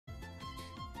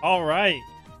All right.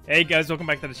 Hey guys, welcome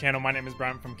back to the channel. My name is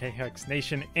Brian from Khux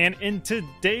Nation, and in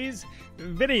today's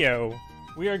video,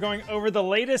 we are going over the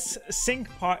latest sync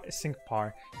pair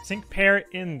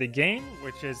in the game,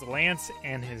 which is Lance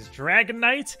and his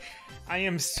Dragonite. I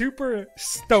am super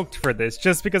stoked for this,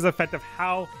 just because of the fact of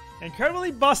how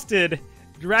incredibly busted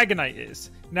Dragonite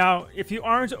is. Now, if you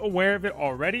aren't aware of it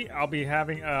already, I'll be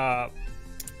having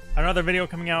another video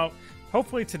coming out,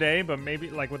 hopefully today, but maybe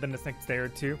like within this next day or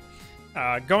two.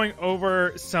 Going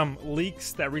over some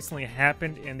leaks that recently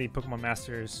happened in the Pokemon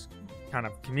Masters kind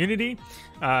of community.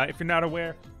 If you're not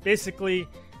aware, basically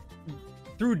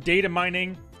through data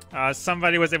mining,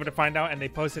 somebody was able to find out and they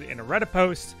posted it in a Reddit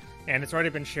post, and it's already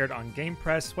been shared on Game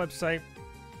Press website,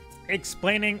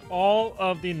 explaining all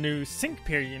of the new sync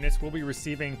pair units we'll be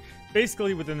receiving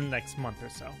basically within the next month or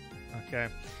so. Okay,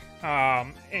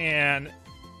 and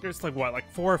there's like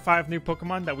 4 or 5 new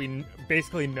Pokemon that we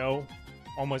basically know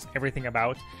almost everything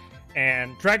about,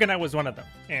 and Dragonite was one of them,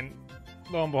 and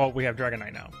lo and behold, we have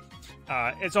Dragonite now.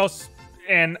 It's also,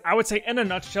 and I would say in a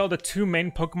nutshell, the 2 main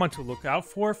Pokemon to look out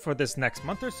for this next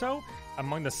month or so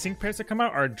among the sync pairs that come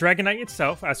out are Dragonite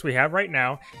itself, as we have right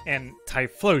now, and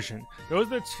Typhlosion. Those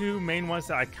are the 2 main ones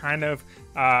that I kind of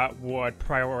would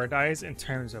prioritize in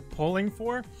terms of pulling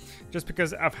for, just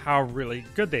because of how really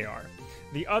good they are.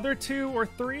 The other 2 or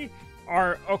 3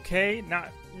 are okay,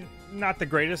 not the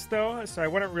greatest though, so I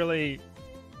wouldn't really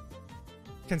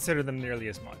consider them nearly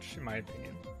as much, in my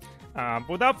opinion. But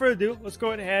without further ado, let's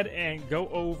go ahead and go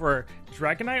over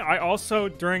Dragonite. I also,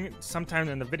 during sometime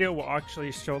in the video, will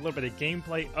actually show a little bit of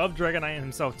gameplay of Dragonite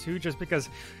himself too, just because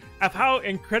of how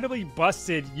incredibly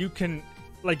busted you can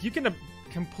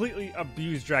completely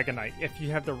abuse Dragonite if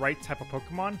you have the right type of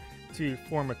Pokemon to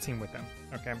form a team with them.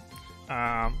 Okay.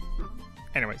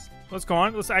 Anyways, let's go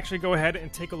on. Let's actually go ahead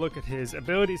and take a look at his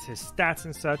abilities, his stats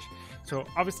and such. So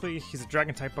obviously he's a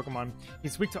dragon type Pokemon.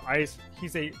 He's weak to ice.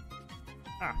 He's a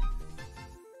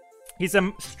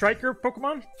striker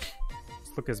Pokemon.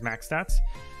 Let's look at his max stats.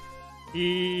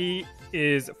 He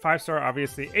is 5-star,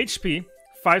 obviously. HP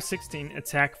 516,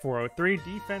 attack 403,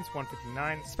 defense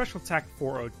 159, special attack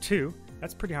 402.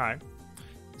 That's pretty high.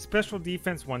 Special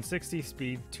defense 160,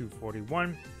 speed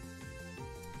 241.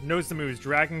 Knows the moves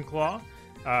Dragon Claw.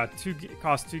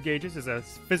 Costs 2 gauges, is a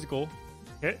physical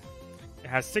hit. It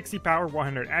has 60 power,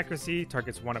 100 accuracy,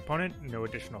 targets 1 opponent, no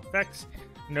additional effects.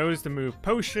 Knows the move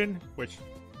Potion, which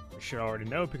you should already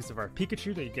know because of our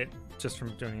Pikachu that you get just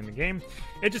from joining the game.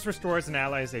 It just restores an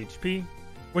ally's HP,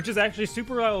 which is actually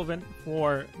super relevant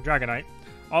for Dragonite.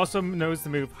 Also knows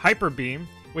the move Hyper Beam,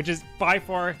 which is by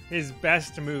far his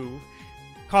best move.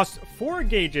 Costs 4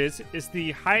 gauges, is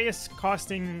the highest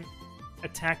costing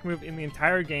attack move in the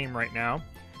entire game right now.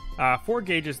 4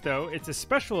 gauges though, it's a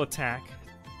special attack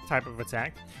type of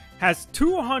attack, has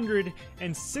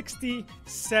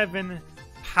 267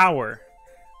 power.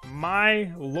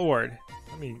 My lord,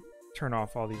 let me turn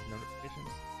off all these notifications.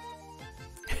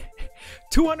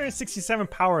 267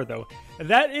 power though,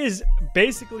 that is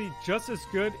basically just as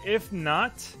good, if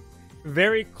not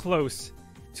very close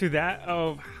to that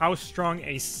of how strong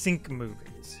a sync move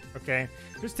is. Okay,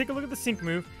 just take a look at the sync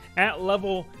move at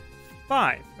level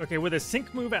 5. Okay, with a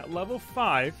sync move at level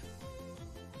 5,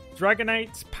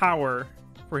 Dragonite's power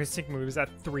for his sync move is at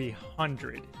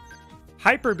 300.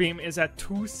 Hyper Beam is at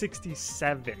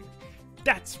 267.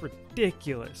 That's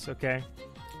ridiculous, okay?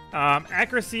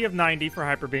 Accuracy of 90 for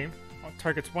Hyper Beam.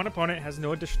 Targets 1 opponent, has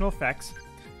no additional effects.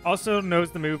 Also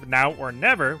knows the move Now or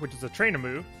Never, which is a trainer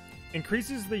move.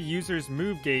 Increases the user's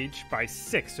move gauge by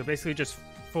 6, so basically just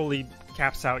fully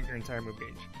caps out your entire move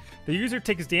gauge. The user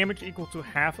takes damage equal to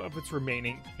half of its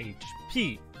remaining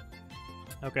HP.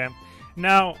 Okay,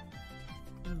 now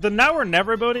the Now or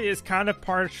Never ability is kind of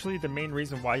partially the main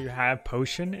reason why you have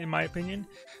Potion, in my opinion.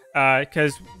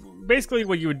 Because basically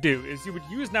what you would do is you would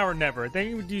use Now or Never, then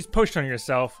you would use Potion on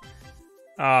yourself,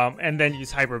 and then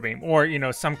use Hyper Beam, or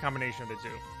some combination of the 2.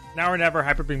 Now or Never,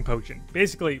 Hyper Beam, Potion.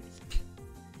 Basically,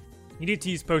 you need to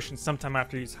use Potion sometime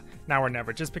after you use Now or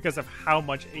Never, just because of how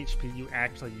much HP you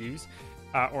actually use.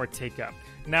 Or take up.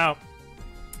 Now,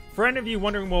 for any of you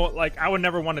wondering, well, I would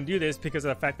never want to do this because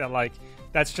of the fact that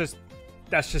that's just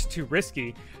too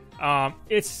risky.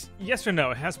 It's yes or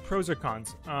no. It has pros or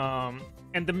cons.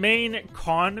 And the main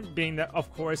con being that,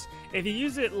 of course, if you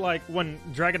use it when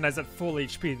Dragonite's at full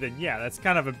HP, then yeah, that's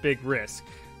kind of a big risk.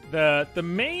 The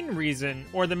main reason,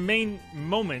 or the main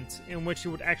moment in which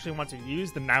you would actually want to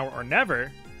use the Now or Never,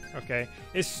 okay,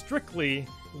 is strictly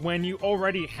when you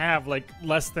already have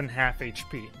less than half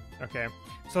HP. Okay,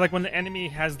 so when the enemy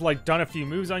has done a few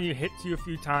moves on you, hit you a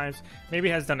few times, maybe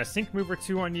has done a sync move or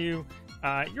 2 on you,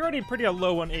 you're already pretty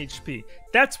low on HP.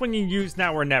 That's when you use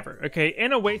now or never, okay?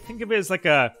 In a way, think of it as like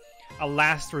a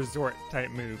last resort type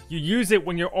move. You use it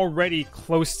when you're already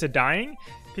close to dying,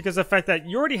 because of the fact that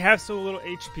you already have so little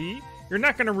HP, you're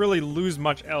not going to really lose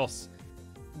much else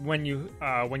when you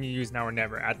use now or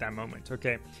never at that moment,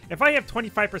 okay? If I have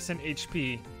 25%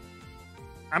 HP,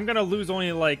 I'm going to lose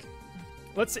only like,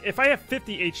 if I have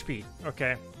 50 HP,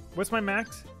 okay? What's my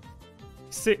max?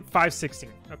 516.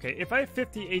 Okay, if I have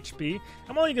 50 HP,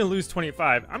 I'm only gonna lose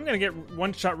 25. I'm gonna get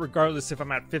one shot regardless if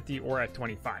I'm at 50 or at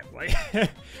 25.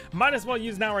 Like, might as well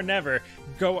use now or never.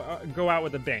 Go out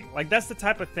with a bang. Like, that's the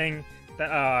type of thing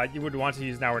that you would want to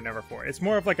use now or never for. It's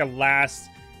more of like a last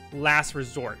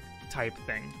resort type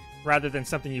thing, rather than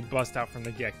something you bust out from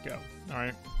the get-go. All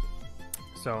right.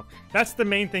 So that's the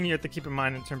main thing you have to keep in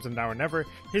mind in terms of now or never.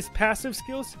 His passive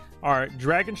skills are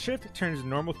Dragon Shift, turns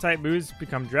normal type moves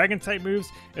become dragon type moves,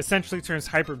 essentially turns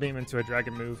Hyper Beam into a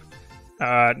dragon move.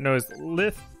 Knows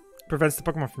Lith, prevents the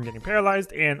Pokemon from getting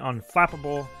paralyzed, and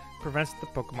Unflappable, prevents the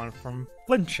Pokemon from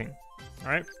flinching.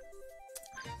 Alright?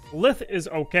 Lith is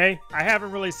okay. I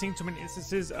haven't really seen too many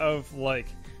instances of like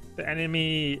the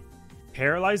enemy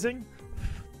paralyzing.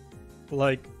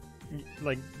 Like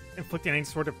inflicting any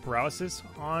sort of paralysis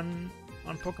on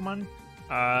Pokemon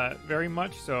very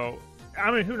much. So I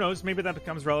mean, who knows, maybe that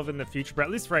becomes relevant in the future, but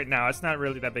at least right now it's not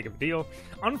really that big of a deal.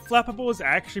 Unflappable is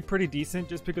actually pretty decent,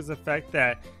 just because of the fact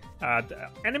that the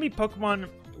enemy Pokemon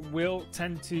will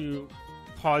tend to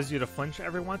cause you to flinch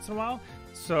every once in a while.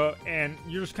 So, and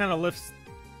you're just kind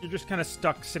of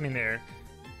stuck sitting there,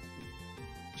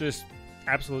 just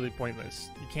absolutely pointless.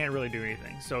 You can't really do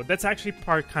anything. So that's actually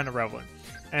kind of relevant.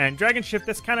 And Dragon Shift,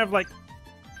 that's kind of like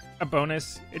a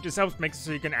bonus. It just helps make it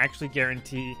so you can actually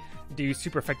guarantee do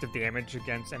super effective damage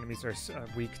against enemies that are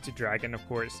weak to Dragon, of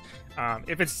course.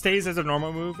 If it stays as a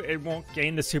normal move, it won't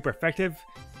gain the super effective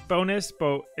bonus,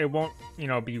 but it won't,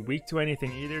 be weak to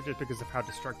anything either, just because of how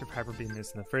destructive Hyper Beam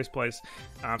is in the first place.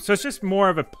 So it's just more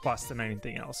of a plus than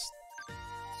anything else.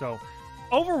 So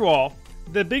overall,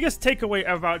 the biggest takeaway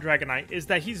about Dragonite is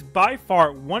that he's by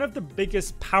far one of the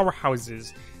biggest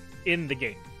powerhouses in the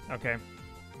game, okay?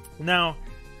 Now,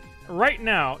 right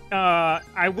now,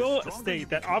 I will state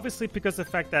that obviously because of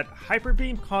the fact that Hyper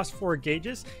Beam costs 4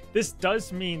 gauges, this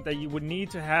does mean that you would need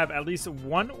to have at least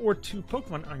 1 or 2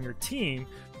 Pokemon on your team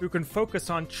who can focus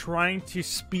on trying to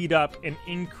speed up and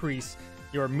increase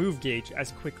your move gauge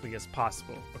as quickly as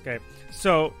possible, okay?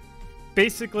 So,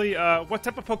 basically, what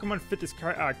type of Pokemon fit this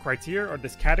criteria or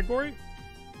this category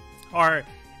are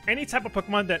any type of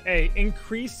Pokemon that A,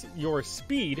 increase your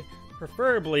speed,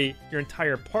 preferably your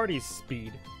entire party's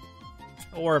speed,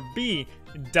 or B,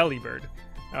 Delibird,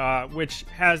 which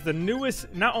has the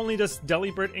newest, not only does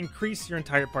Delibird increase your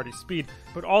entire party's speed,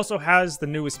 but also has the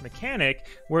newest mechanic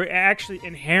where it actually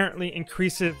inherently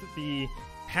increases the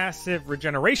passive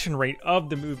regeneration rate of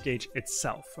the move gauge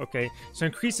itself, okay? So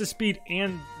increases speed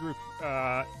and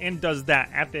does that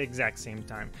at the exact same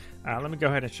time. Let me go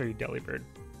ahead and show you Delibird.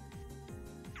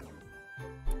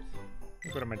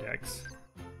 Go to my decks.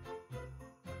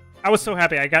 I was so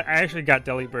happy. I actually got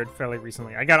Delibird fairly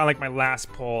recently. I got on like my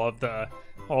last pull of the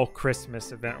whole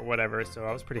Christmas event or whatever, so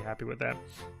I was pretty happy with that.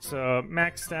 So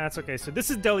max stats. Okay, so this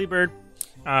is Delibird.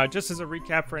 Just as a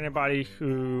recap for anybody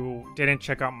who didn't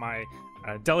check out my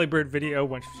Delibird video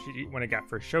when it got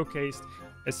first showcased.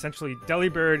 Essentially,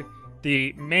 Delibird,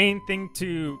 the main thing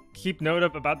to keep note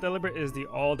of about Delibird is the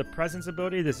All the Presence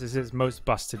ability. This is his most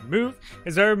busted move.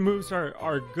 His other moves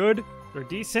are good, they're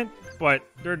decent, but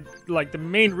they're like the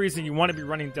main reason you want to be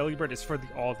running Delibird is for the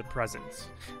All the Presence.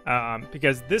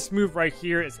 Because this move right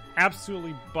here is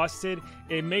absolutely busted.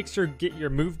 It makes your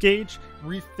move gauge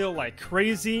refill like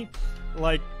crazy.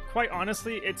 Like, quite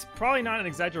honestly, it's probably not an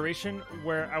exaggeration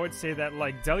where I would say that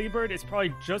like Delibird is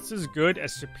probably just as good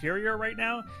as Superior right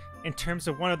now in terms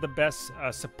of one of the best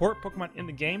support Pokemon in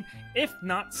the game, if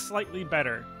not slightly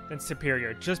better than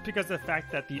Superior, just because of the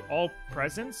fact that the All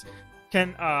Presence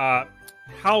can,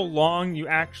 how long you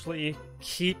actually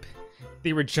keep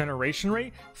the regeneration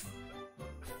rate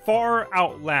far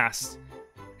outlasts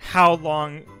how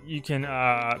long you can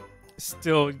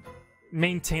still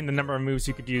maintain the number of moves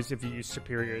you could use if you use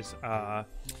Superior's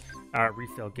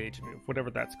refill gauge move,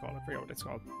 whatever that's called. I forget what it's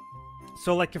called.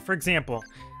 So, like, for example,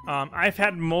 I've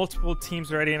had multiple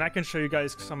teams already, and I can show you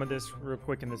guys some of this real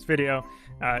quick in this video,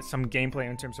 some gameplay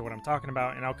in terms of what I'm talking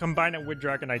about, and I'll combine it with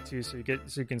Dragonite too, so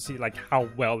you can see like how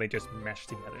well they just mesh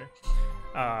together.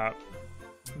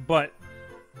 But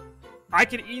I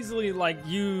could easily like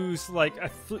use like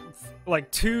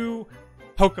two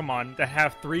Pokemon that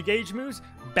have 3 gauge moves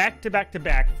back to back to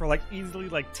back for like easily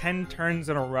like 10 turns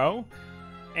in a row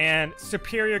And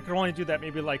Superior could only do that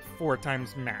maybe like 4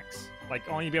 times max. Like,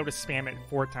 only be able to spam it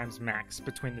 4 times max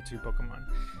between the two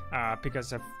Pokemon.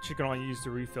 Because she can only use the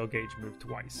refill gauge move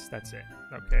twice. That's it.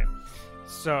 Okay.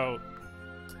 So,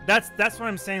 that's what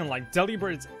I'm saying. Like,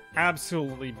 Delibird is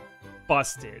absolutely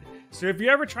busted. So, if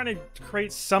you're ever trying to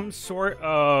create some sort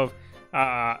of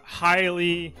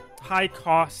high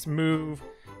cost move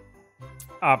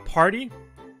party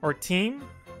or team,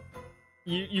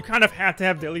 you kind of have to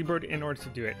have Delibird in order to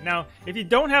do it. Now, if you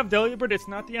don't have Delibird, it's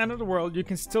not the end of the world. You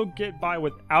can still get by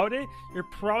without it. You're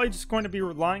probably just going to be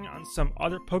relying on some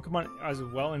other Pokemon as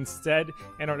well instead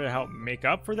in order to help make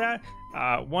up for that.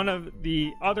 One of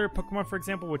the other Pokemon, for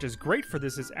example, which is great for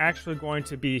this, is actually going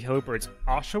to be Hillbird's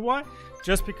Oshawott,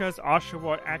 just because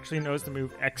Oshawott actually knows the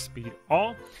move X-Speed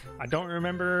All. I don't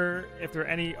remember if there are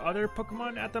any other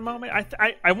Pokemon at the moment.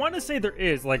 I want to say there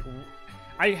is, like...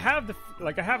 I have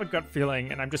a gut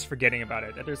feeling, and I'm just forgetting about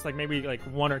it, that there's like maybe like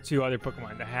 1 or 2 other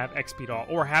Pokemon that have X-Speed All,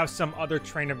 or have some other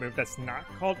trainer move that's not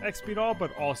called X-Speed All, but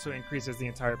also increases the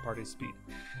entire party's speed.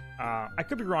 I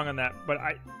could be wrong on that, but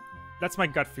that's my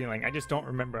gut feeling. I just don't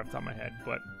remember off the top of my head.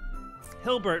 But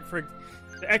Hilbert, for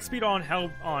the X-Speed All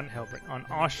on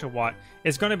Oshawott,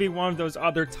 is going to be one of those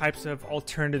other types of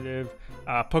alternative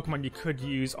Pokemon you could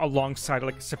use alongside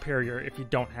like a Superior if you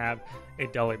don't have a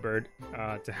Delibird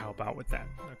to help out with that.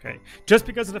 Okay, just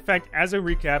because of the fact, as a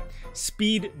recap,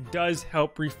 speed does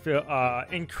help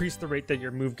increase the rate that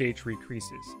your move gauge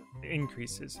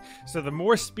increases. So the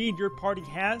more speed your party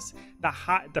has,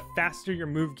 the faster your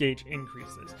move gauge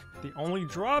increases. The only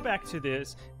drawback to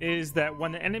this is that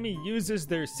when the enemy uses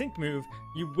their sync move,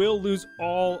 you will lose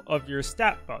all of your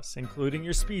stat buffs, including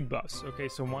your speed buffs. Okay,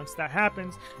 so once that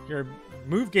happens, your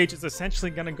move gauge is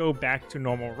essentially going to go back to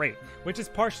normal rate, which is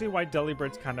partially why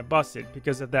Delibird's kind of busted,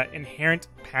 because of that inherent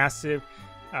passive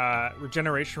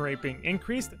regeneration rate being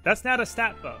increased. That's not a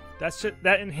stat buff.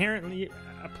 That inherently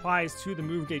applies to the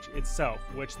move gauge itself,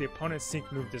 which the opponent's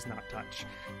sync move does not touch.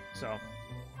 So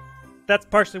that's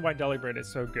partially why Delibird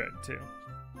is so good too.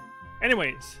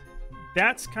 Anyways,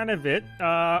 that's kind of it.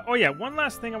 Oh yeah, one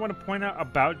last thing I want to point out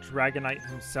about Dragonite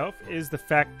himself is the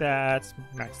fact that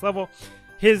max level,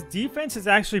 his defense is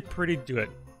actually pretty good.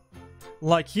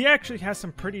 Like, he actually has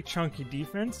some pretty chunky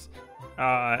defense,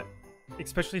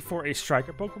 especially for a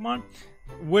striker Pokemon,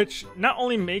 which not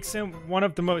only makes him one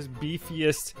of the most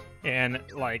beefiest and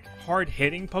like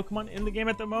hard-hitting Pokemon in the game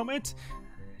at the moment,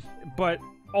 but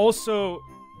also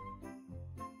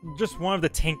just one of the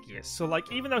tankiest. So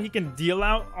like, even though he can deal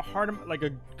out a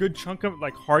good chunk of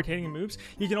like hard-hitting moves,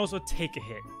 he can also take a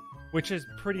hit, which is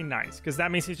pretty nice, because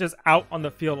that means he's just out on the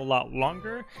field a lot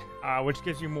longer, which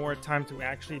gives you more time to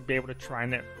actually be able to try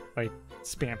and like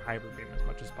spam Hyper Beam as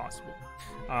much as possible.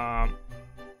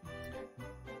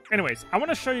 Anyways, I want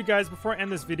to show you guys, before I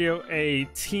end this video, a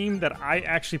team that I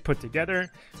actually put together,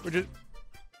 which is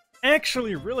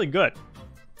actually really good.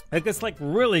 Like, it's like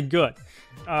really good.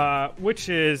 Which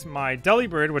is my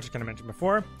Delibird, which I kind of mentioned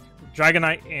before,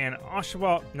 Dragonite, and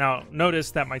Oshawott. Now,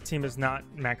 notice that my team is not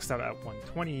maxed out at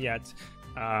 120 yet.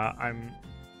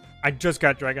 I just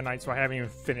got Dragonite, so I haven't even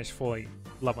finished fully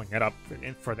leveling it up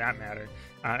for that matter.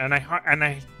 And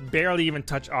I barely even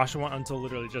touched Oshawott until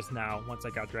literally just now, once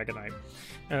I got Dragonite.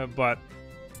 But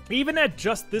even at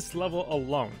just this level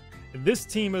alone, this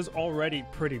team is already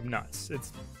pretty nuts.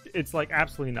 It's like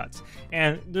absolutely nuts.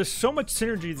 And there's so much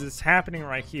synergy that's happening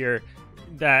right here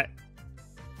that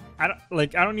I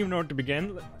don't even know where to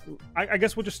begin. I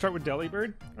guess we'll just start with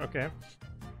Delibird. Okay.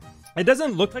 It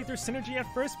doesn't look like there's synergy at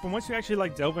first, but once you actually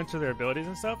like delve into their abilities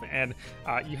and stuff, and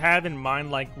you have in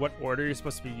mind like what order you're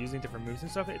supposed to be using different moves and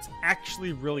stuff, it's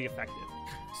actually really effective.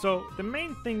 So the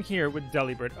main thing here with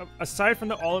Delibird, aside from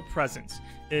the All of Presence,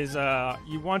 is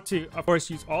you want to, of course,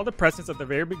 use all the presence at the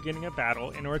very beginning of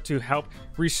battle in order to help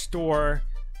restore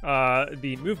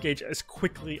the move gauge as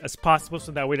quickly as possible,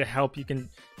 so that way you can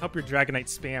help your Dragonite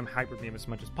spam Hyper Beam as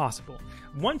much as possible.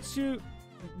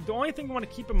 The only thing you want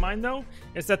to keep in mind, though,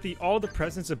 is that the All the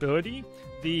Presence ability,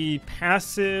 the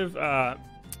passive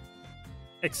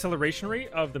acceleration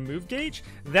rate of the move gauge,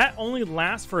 that only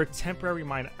lasts for a temporary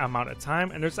amount of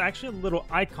time. And there's actually a little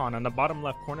icon on the bottom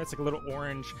left corner. It's like a little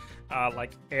orange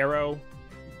like arrow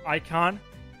icon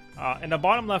in the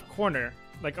bottom left corner,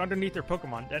 like underneath your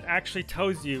Pokemon, that actually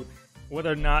tells you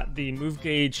whether or not the move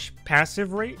gauge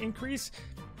passive rate increase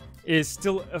is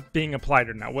still being applied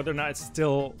or not, whether or not it's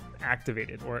still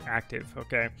activated or active.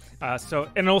 Okay,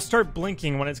 and it'll start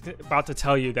blinking when it's about to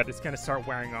tell you that it's going to start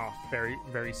wearing off very,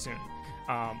 very soon.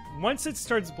 Once it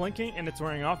starts blinking and it's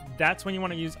wearing off, that's when you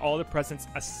want to use All the Presence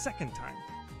a second time,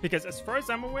 because as far as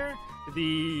I'm aware,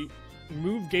 the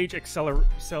move gauge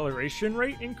acceleration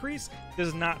rate increase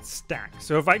does not stack.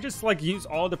 So if I just like use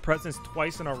all the presents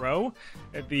twice in a row,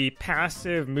 the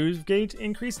passive move gauge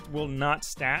increase will not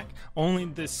stack. Only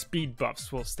the speed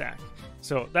buffs will stack.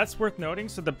 So that's worth noting.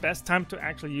 So the best time to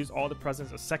actually use all the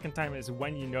presents a second time is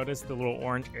when you notice the little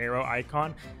orange arrow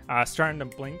icon starting to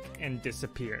blink and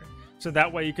disappear. So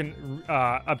that way you can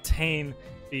obtain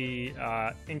the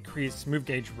increased move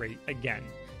gauge rate again,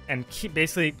 and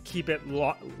basically keep it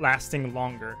lasting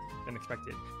longer than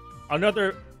expected.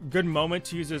 Another good moment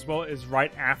to use as well is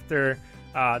right after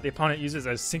the opponent uses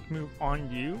a sync move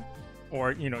on you,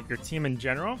 or your team in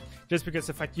general, just because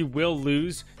the fact you will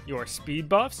lose your speed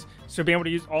buffs. So being able to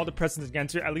use all the presents again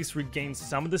to at least regain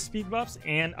some of the speed buffs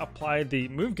and apply the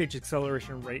move gauge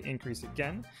acceleration rate increase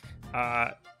again,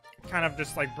 kind of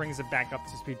just like brings it back up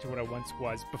to speed to what it once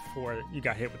was before you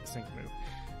got hit with the sync move.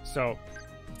 So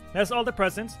that's all the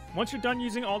presents. Once you're done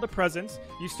using all the presents,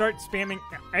 you start spamming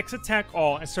X attack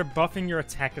all and start buffing your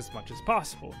attack as much as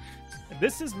possible.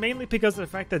 This is mainly because of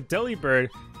the fact that Delibird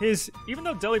even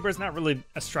though Delibird is not really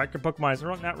a striker Pokemon, it's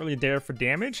not really there for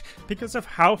damage, because of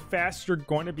how fast you're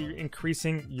going to be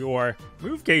increasing your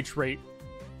move gauge rate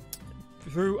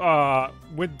through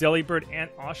with Delibird and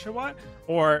Oshawott,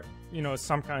 or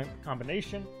some kind of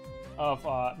combination of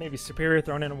maybe Superior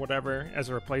thrown in or whatever as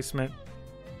a replacement.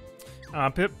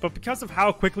 But because of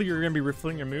how quickly you're going to be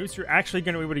refilling your moves, you're actually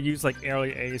going to be able to use like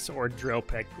Aerial Ace or Drill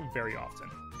Peck very often.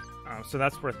 So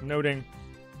that's worth noting.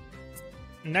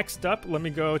 Next up, let me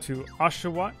go to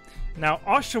Oshawott. Now,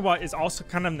 Oshawott is also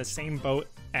kind of in the same boat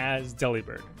as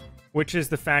Delibird, which is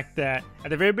the fact that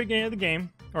at the very beginning of the game,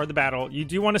 or the battle, you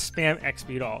do want to spam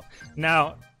X-Speed All.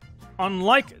 Now,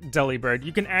 unlike Delibird,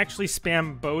 you can actually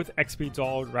spam both X-Speeds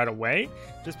All right away,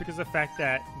 just because of the fact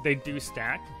that they do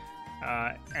stack.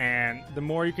 And the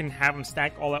more you can have them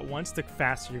stack all at once, the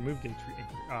faster your move gauge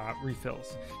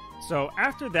refills. So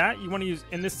after that, you want to use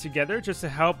In This Together just to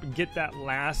help get that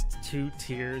last 2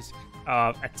 tiers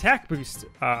of attack boost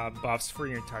buffs for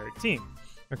your entire team.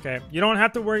 Okay, you don't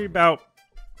have to worry about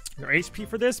your HP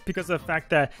for this, because of the fact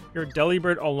that your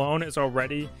Delibird alone is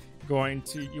already going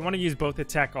to... You want to use both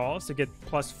attack alls to get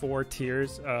 +4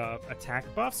 tiers of attack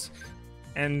buffs.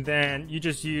 And then you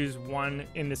just use one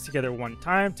In This Together one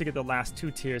time to get the last 2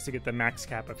 tiers to get the max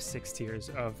cap of 6 tiers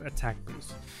of attack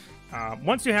boost.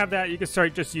 Once you have that, you can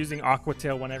start just using Aqua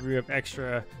Tail whenever you have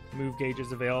extra move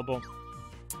gauges available.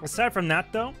 Aside from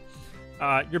that, though,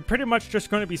 you're pretty much just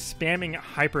going to be spamming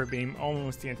Hyper Beam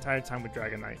almost the entire time with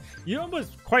Dragonite. You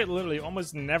quite literally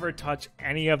almost never touch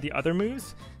any of the other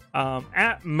moves.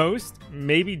 At most,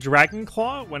 maybe Dragon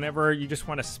Claw whenever you just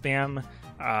want to spam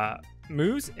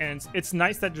moves, and it's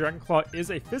nice that Dragon Claw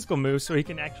is a physical move, so he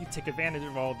can actually take advantage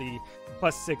of all the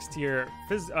 +6 tier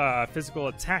physical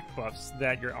attack buffs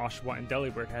that your Oshawott and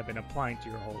Delibird have been applying to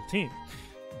your whole team.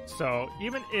 So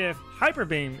even if Hyper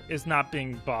Beam is not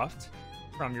being buffed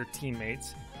from your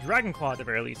teammates, Dragon Claw at the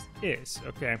very least is,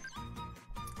 okay?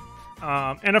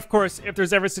 And of course, if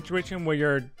there's ever a situation where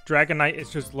your Dragonite is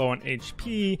just low on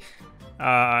HP,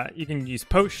 you can use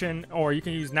Potion, or you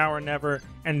can use Now or Never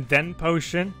and then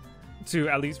Potion to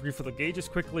at least refill the gauges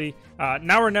quickly.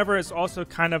 Now or Never is also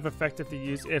kind of effective to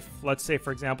use if, let's say,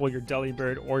 for example, your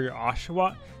Delibird or your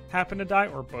Oshawott happen to die,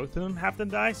 or both of them have to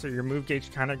die, so your move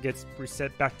gauge kind of gets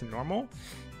reset back to normal.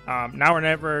 Now or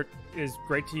Never is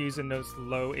great to use in those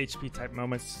low HP type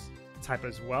moments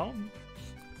as well.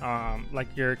 Like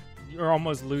you're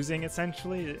almost losing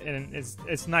essentially, and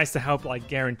it's nice to help like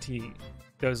guarantee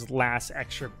those last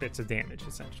extra bits of damage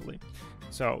essentially.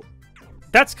 So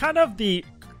that's kind of the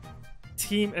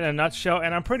team in a nutshell,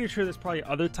 and I'm pretty sure there's probably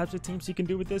other types of teams you can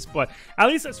do with this, but at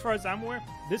least as far as I'm aware,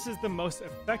 this is the most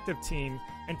effective team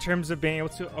in terms of being able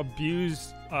to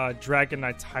abuse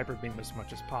Dragonite's Hyper Beam as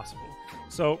much as possible.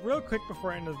 So real quick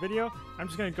before I end the video, I'm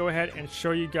just going to go ahead and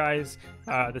show you guys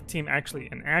the team actually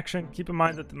in action. Keep in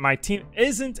mind that my team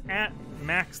isn't at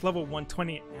max level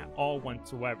 120 at all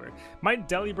whatsoever. My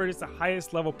Delibird is the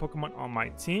highest level Pokemon on my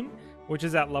team, which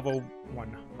is at level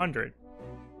 100.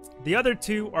 The other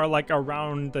two are like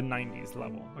around the 90s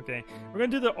level, okay? We're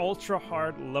going to do the ultra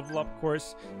hard level up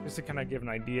course just to kind of give an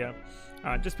idea.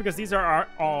 Just because these are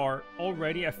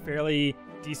already a fairly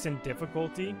decent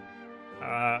difficulty.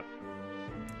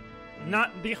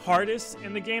 Not the hardest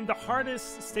in the game. The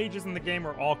hardest stages in the game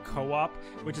are all co-op,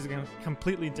 which is a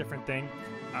completely different thing.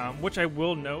 Which I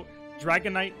will note,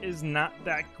 Dragonite is not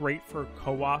that great for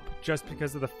co-op just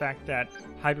because of the fact that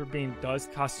Hyper Beam does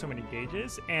cost so many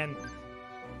gauges, and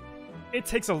it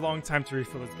takes a long time to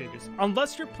refill those gauges.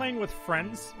 Unless you're playing with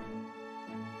friends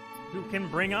who can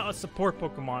bring out a support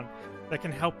Pokemon that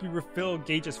can help you refill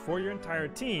gauges for your entire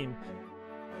team,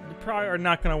 you probably are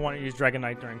not going to want to use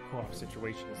Dragonite during co-op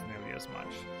situations nearly as much.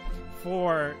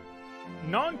 For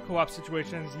non-co-op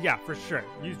situations, yeah, for sure.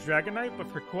 Use Dragonite,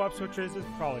 but for co-op switches,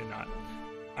 probably not.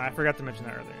 I forgot to mention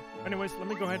that earlier. Anyways, let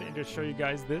me go ahead and just show you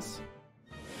guys this.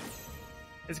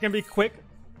 It's going to be quick.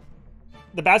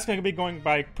 The bat's going to be going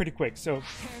by pretty quick, so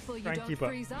try and keep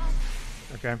up.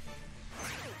 Okay.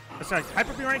 So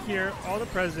Hyper Beam right here, all the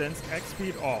presidents, X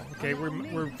speed all. Okay,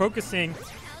 we're focusing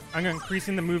on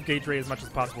increasing the move gauge rate as much as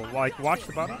possible. Like, watch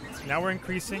the button. Now we're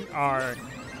increasing our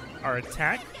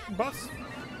attack buffs.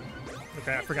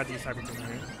 Okay, I forgot to use Hyper Beam right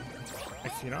here.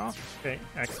 X speed off. Okay,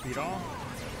 X speed all.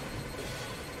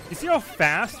 You see how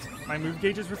fast my move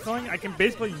gauges were filling? I can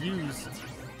basically use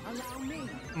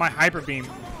my Hyper Beam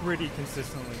pretty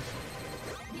consistently.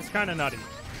 It's kind of nutty.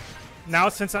 Now,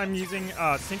 since I'm using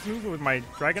Sync move with my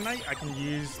Dragonite, I can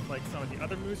use like some of the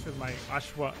other moves with my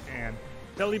Ashwa and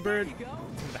Delibird, some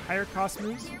of the higher cost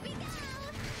moves.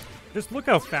 Just look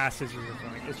how fast his moves are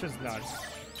going. It's just nuts.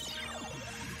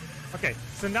 Okay,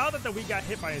 so now that we got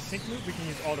hit by a Sync move, we can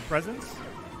use all the presents.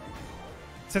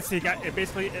 Since it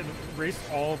basically erased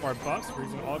all of our buffs, we're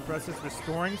using all the presents,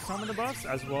 restoring some of the buffs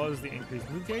as well as the increased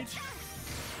move gauge.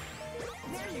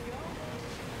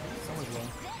 Someone's low.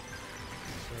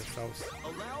 For ourselves.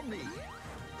 Allow me.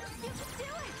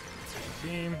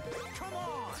 Beam. Come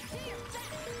on.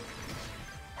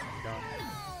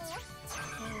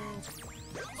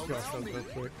 Let's do ourselves real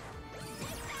quick.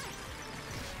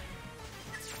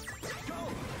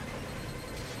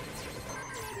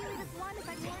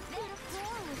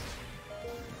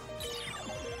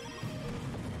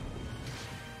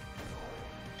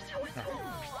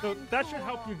 So that should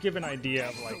help you give an idea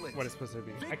of like what it's supposed to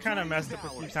be. I kind of messed up a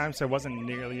few times, so it wasn't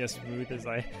nearly as smooth as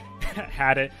I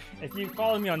had it. If you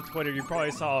follow me on Twitter, you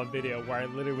probably saw a video where I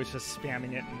literally was just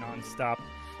spamming it non-stop.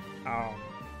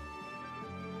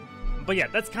 But yeah,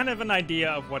 that's kind of an idea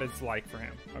of what it's like for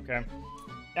him. Okay,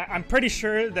 I'm pretty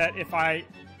sure that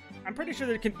I'm pretty sure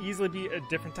there can easily be a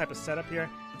different type of setup here.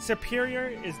 Superior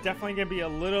is definitely going to be a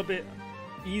little bit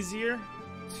easier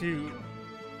to,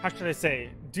 how should I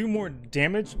say, do more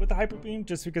damage with the Hyper Beam,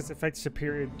 just because Effect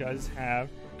Superior does have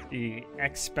the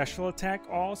X special attack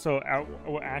all, so it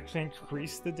will actually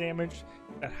increase the damage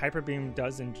that Hyper Beam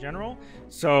does in general.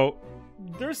 So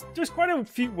there's quite a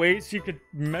few ways you could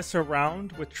mess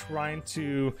around with trying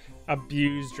to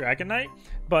abuse Dragonite,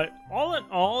 but all in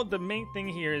all, the main thing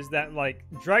here is that like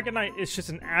Dragonite is just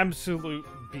an absolute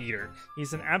beater.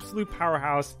 He's an absolute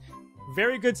powerhouse,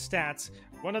 very good stats,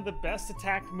 one of the best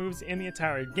attack moves in the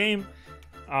entire game.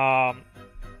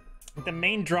 The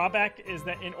main drawback is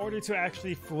that in order to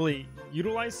actually fully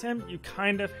utilize him, you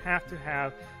kind of have to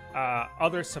have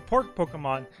other support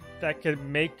Pokemon that could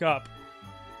make up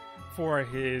for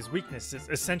his weaknesses,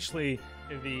 essentially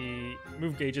the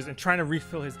move gauges, and trying to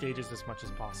refill his gauges as much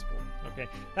as possible. Okay,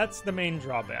 that's the main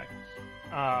drawback.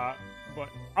 But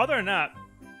other than that,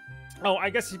 oh,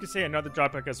 I guess you could say another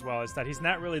drawback as well is that he's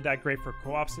not really that great for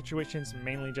co-op situations,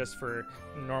 mainly just for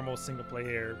normal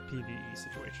single-player PvE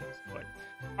situations. But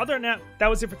other than that, that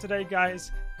was it for today,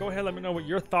 guys. Go ahead and let me know what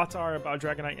your thoughts are about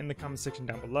Dragonite in the comment section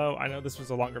down below. I know this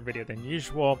was a longer video than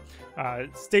usual.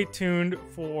 Stay tuned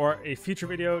for a future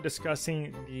video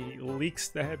discussing the leaks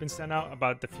that have been sent out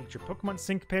about the future Pokemon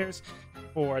Sync pairs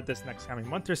for this next coming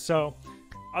month or so.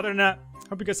 Other than that,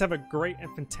 hope you guys have a great and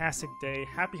fantastic day.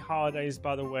 Happy holidays,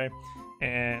 by the way.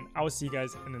 And I will see you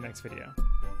guys in the next video.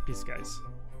 Peace, guys.